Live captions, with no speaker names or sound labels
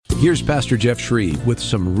Here's Pastor Jeff Shreve with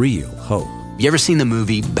some real hope. You ever seen the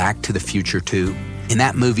movie Back to the Future 2? In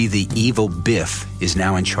that movie, the evil Biff is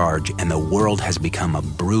now in charge, and the world has become a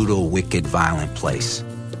brutal, wicked, violent place.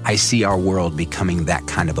 I see our world becoming that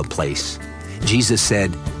kind of a place. Jesus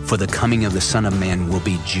said, "For the coming of the Son of Man will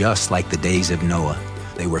be just like the days of Noah."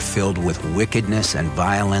 They were filled with wickedness and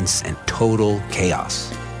violence and total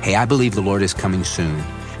chaos. Hey, I believe the Lord is coming soon,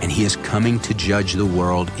 and He is coming to judge the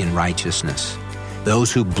world in righteousness.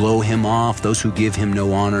 Those who blow Him off, those who give Him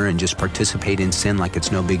no honor and just participate in sin like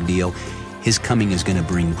it's no big deal, His coming is going to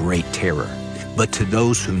bring great terror. But to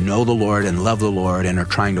those who know the Lord and love the Lord and are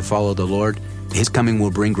trying to follow the Lord, His coming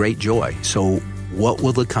will bring great joy. So what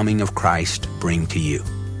will the coming of Christ bring to you?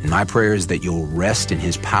 And my prayer is that you'll rest in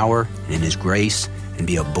His power and in His grace and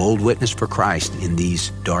be a bold witness for Christ in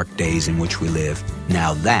these dark days in which we live.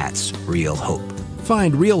 Now that's real hope.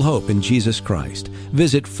 Find real hope in Jesus Christ.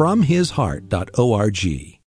 Visit FromHisHeart.org.